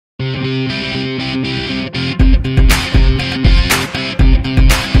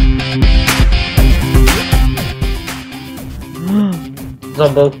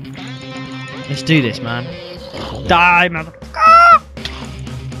Zombo. Let's do this, man. Die, mother.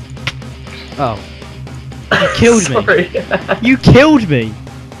 Oh. You killed me. Sorry. You killed me.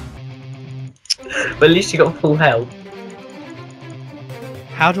 But at least you got full health.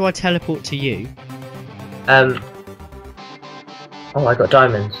 How do I teleport to you? Oh, I got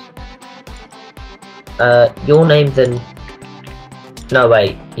diamonds. Your name then. No,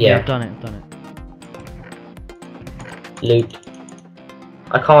 wait. Yeah. I've done it. I've done it. Loot.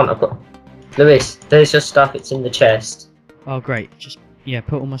 I can't. I've got. Lewis, there's your stuff. It's in the chest. Oh, great. Just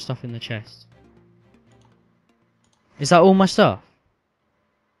put all my stuff in the chest. Is that all my stuff?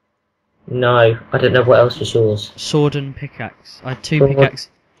 No, I don't know what else was yours. Sword and pickaxe. I had two Sword. pickaxes,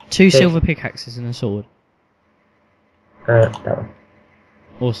 two silver pickaxes and a sword. That one.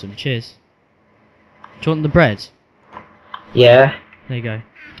 Awesome. Cheers. Do you want the bread? Yeah. There you go.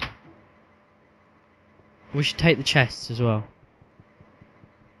 We should take the chests as well.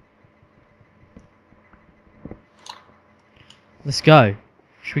 Let's go.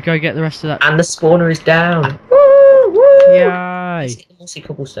 Should we go get the rest of that? And the spawner is down. Woo! Woo! Yay! Let's get the mossy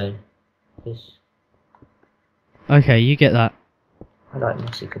cobblestone. 'Cause Okay, you get that. I like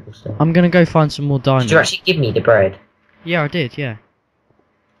mossy cobblestone. I'm gonna go find some more diamonds. Did you actually give me the bread? Yeah, I did. Yeah.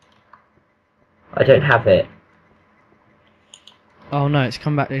 I don't have it. Oh no, it's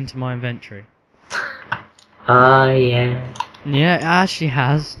come back into my inventory. Ah, yeah. Yeah, it actually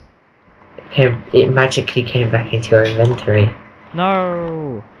has. It magically came back into your inventory.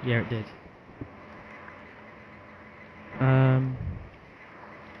 No. Yeah, it did.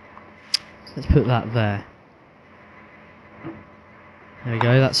 Let's put that there. There we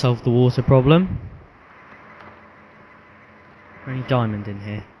go. That solved the water problem. Is there any diamond in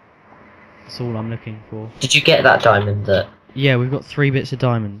here? That's all I'm looking for. Did you get that diamond that... Yeah, we've got 3 bits of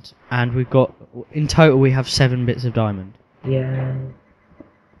diamond, and we've got in total we have 7 bits of diamond. Yeah.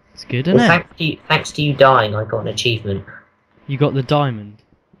 It's good, isn't it? Thanks to you dying, I got an achievement. You got the diamond.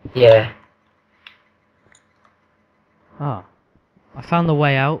 Yeah. Ah, I found the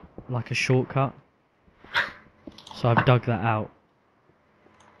way out, like a shortcut. So I've dug that out.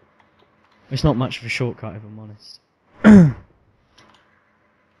 It's not much of a shortcut, if I'm honest.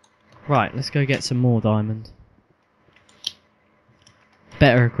 Right, let's go get some more diamond.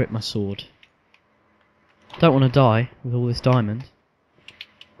 Better equip my sword. Don't want to die with all this diamond.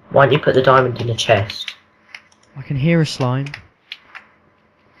 Why don't you put the diamond in a chest? I can hear a slime.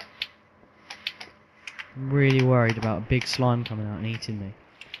 I'm really worried about a big slime coming out and eating me.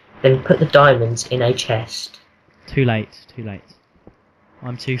 Then put the diamonds in a chest. Too late, too late.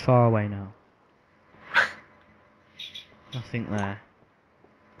 I'm too far away now. Nothing there.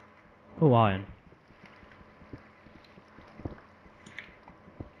 Oh, iron.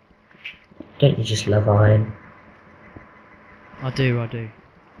 Don't you just love iron? I do, I do.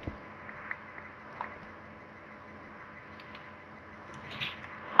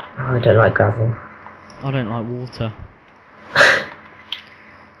 Oh, I don't like gravel. I don't like water.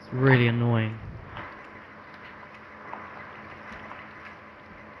 It's really annoying.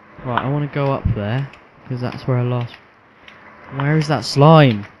 Right, I want to go up there, because that's where I last... Where is that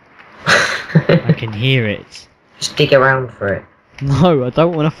slime? I can hear it. Just dig around for it. No, I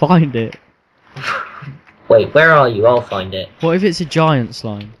don't want to find it. Wait, where are you? I'll find it. What if it's a giant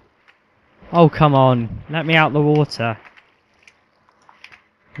slime? Oh, come on. Let me out the water.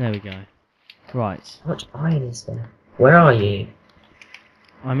 There we go. Right. How much iron is there? Where are you?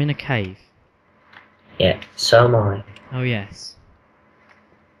 I'm in a cave. Yeah, so am I. Oh, yes.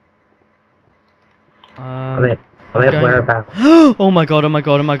 I'm at whereabouts? Oh my god, oh my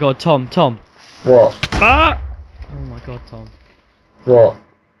god, oh my god, Tom. What? Ah! Oh my god, Tom. What?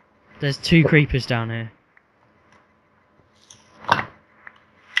 There's 2 creepers down here.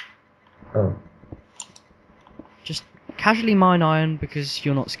 Oh. Just casually mine iron because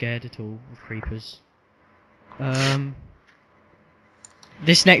you're not scared at all of creepers.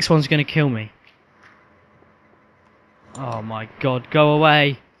 This next one's gonna kill me. Oh my god, go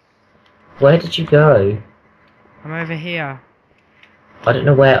away. Where did you go? I'm over here. I don't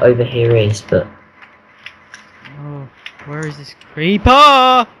know where over here is, but... Oh, where is this creeper?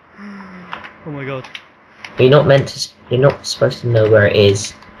 Oh my god. You're not meant to... You're not supposed to know where it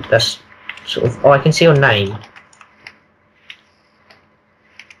is. That's sort of... Oh, I can see your name.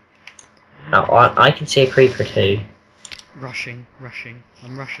 Now, I can see a creeper too. Rushing.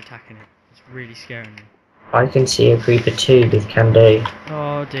 I'm rush attacking it. It's really scaring me. I can see a creeper too with can do.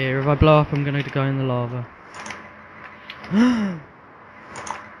 Oh dear, if I blow up I'm going to go in the lava. Where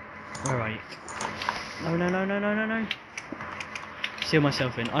are you? No. Seal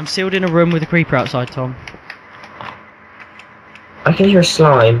myself in. I'm sealed in a room with a creeper outside, Tom. I can hear a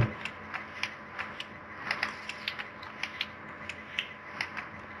slime.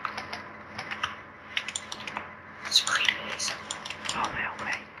 It's creepers. Oh, help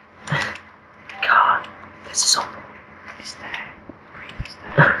me. God, there's a zombie. It's there. Creeper's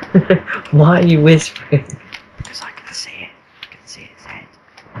there. Why are you whispering? Because I can see it. I can see its head.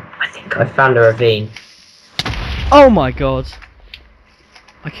 I think I found a ravine. Oh my god.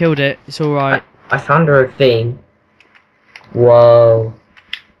 I killed it. It's alright. I found a ravine. Whoa.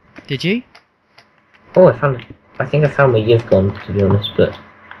 Did you? Oh, I think I found where you've gone, to be honest, but...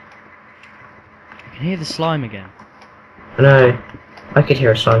 I can hear the slime again. No, I could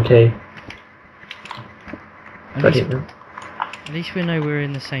hear a slime too. At But I least, didn't know. at least we know we're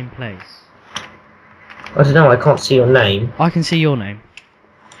in the same place. I don't know, I can't see your name. I can see your name.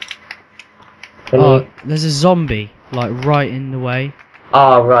 Can Oh, you? there's a zombie, like, right in the way.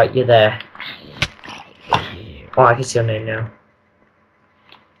 Oh, right, you're there. Oh, I can see your name now.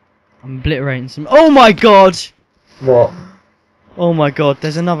 I'm obliterating some. Oh my god! What? Oh my god,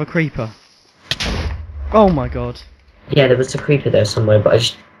 there's another creeper. Oh my god. Yeah, there was a creeper there somewhere,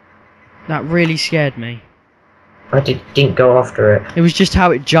 but That really scared me. I didn't go after it. It was just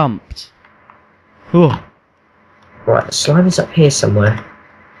how it jumped. Oh. Right, the slime is up here somewhere.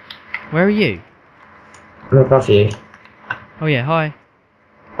 Where are you? I'm above you. Oh yeah, hi.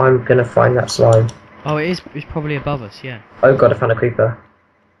 I'm gonna find that slime. Oh, it's probably above us, yeah. Oh god, I found a creeper.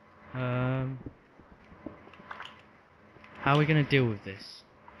 How are we gonna deal with this?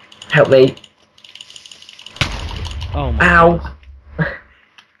 Help me. Oh my Ow! god.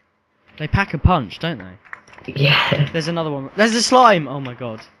 They pack a punch, don't they? Yeah. There's another one. There's a slime! Oh my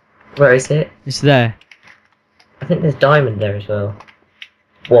god. Where is it? It's there. I think there's diamond there as well.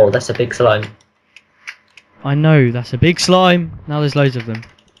 Whoa, that's a big slime. I know, that's a big slime. Now there's loads of them.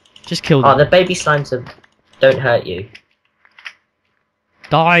 Just kill them. Oh, the baby slimes don't hurt you.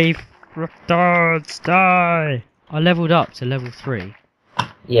 Die! Frictards, die! I leveled up to level 3.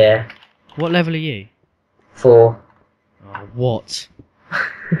 Yeah. What level are you? 4. Oh, what?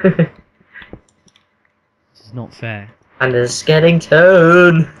 This is not fair. And a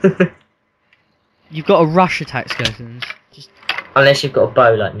skeleton. You've got to rush attack skeletons. Just Unless you've got a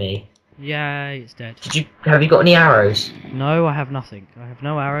bow like me. yeah, it's dead. Have you got any arrows? No, I have nothing. I have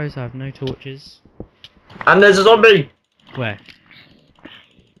no arrows. I have no torches. And there's a zombie. Where?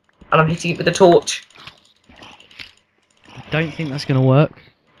 And I'm hitting it with a torch. I don't think that's gonna work.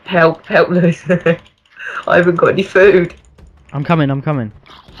 Help, Lewis. I haven't got any food. I'm coming. I'm coming.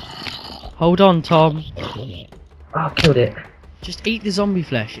 Hold on, Tom. Oh, I killed it. Just eat the zombie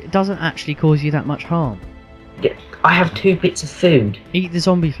flesh. It doesn't actually cause you that much harm. Yeah, I have 2 bits of food. Eat the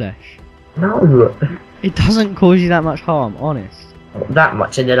zombie flesh. No. It doesn't cause you that much harm, honest. Not that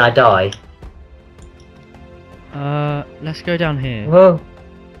much and then I die. Let's go down here. Whoa.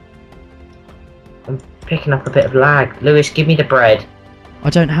 I'm picking up a bit of lag. Lewis, give me the bread. I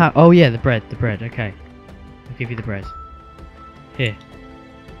don't have. Oh yeah, the bread. Okay. I'll give you the bread. Here.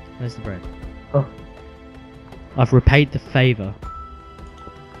 There's the bread. Oh. I've repaid the favour.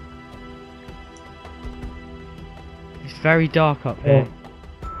 It's very dark up here.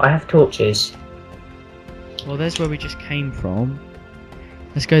 I have torches. Well, there's where we just came from.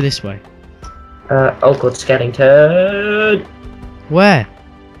 Let's go this way. Oh god, skeleton. Where?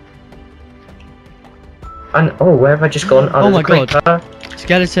 And oh, where have I just gone? Oh there's my a creeper. god.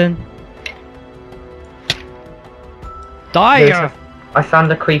 Skeleton. Lewis, Die! I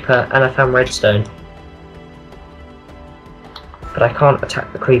found a creeper and I found redstone. But I can't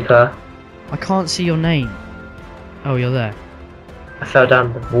attack the creeper. I can't see your name. Oh, you're there. I fell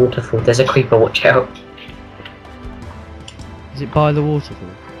down the waterfall. There's a creeper, watch out. Is it by the waterfall?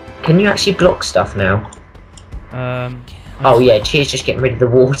 Can you actually block stuff now? Oh yeah, cheers just getting rid of the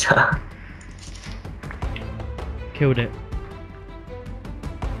water. Killed it.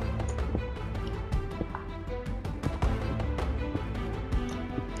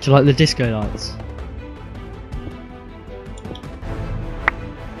 Do you like the disco lights?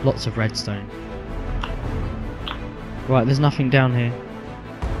 Lots of redstone. Right, there's nothing down here.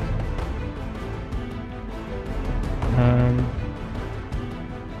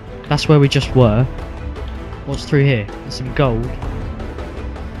 That's where we just were. What's through here? There's some gold.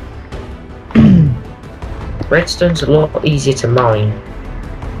 Redstone's a lot easier to mine.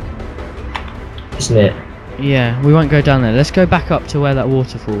 Isn't it? Yeah, we won't go down there. Let's go back up to where that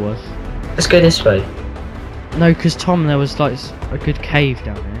waterfall was. Let's go this way. No, because Tom, there was like a good cave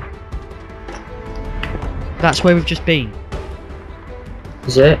down there. That's where we've just been.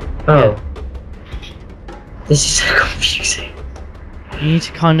 Is it? Oh. Yeah. This is so confusing. You need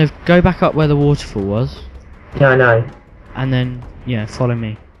to kind of go back up where the waterfall was. Yeah, I know. and then yeah, follow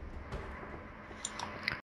me.